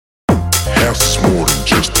House is more than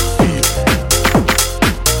just a feel.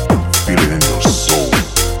 Feel it in your soul.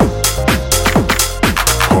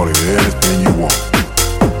 Call it anything you want.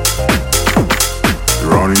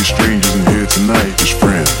 There aren't any strangers in here tonight, just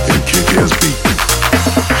friends and kick-ass beats.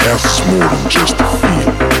 House is more than just a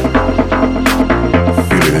feel.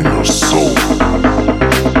 Feel it in your soul.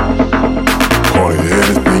 Call it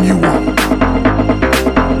anything you want.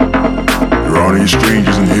 There aren't any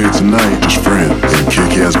strangers in here tonight, just friends and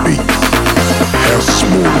kick-ass beats. House is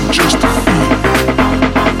more than just a feel.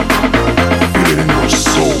 Feel it in your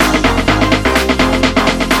soul.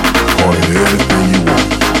 Call it anything you want.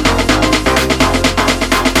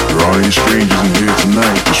 There aren't any strangers in here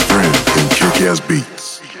tonight, just friends and kick-ass beats.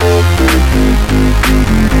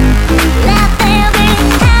 Let there be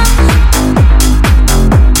house.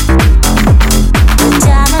 The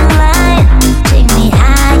diamond light, take me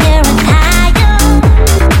higher and higher.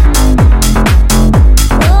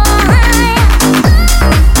 Oh, higher.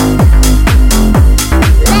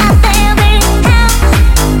 Let there be house.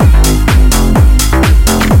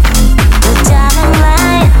 The diamond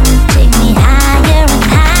light, take me higher and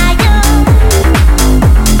higher.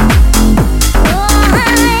 Oh,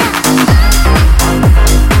 higher.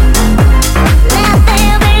 Let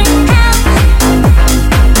there be house.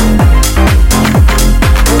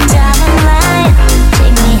 The diamond light,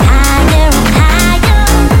 take me higher and higher.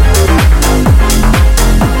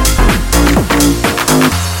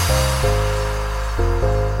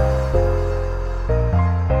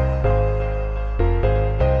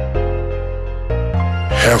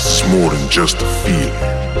 House is more than just a feeling.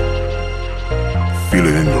 Feel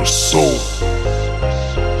it in your soul.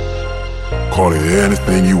 Call it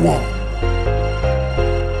anything you want.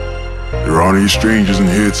 There aren't any strangers in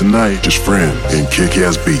here tonight, just friends and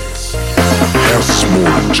kick-ass beats. House is more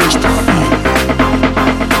than just a feeling.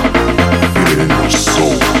 Feel it in your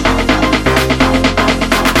soul.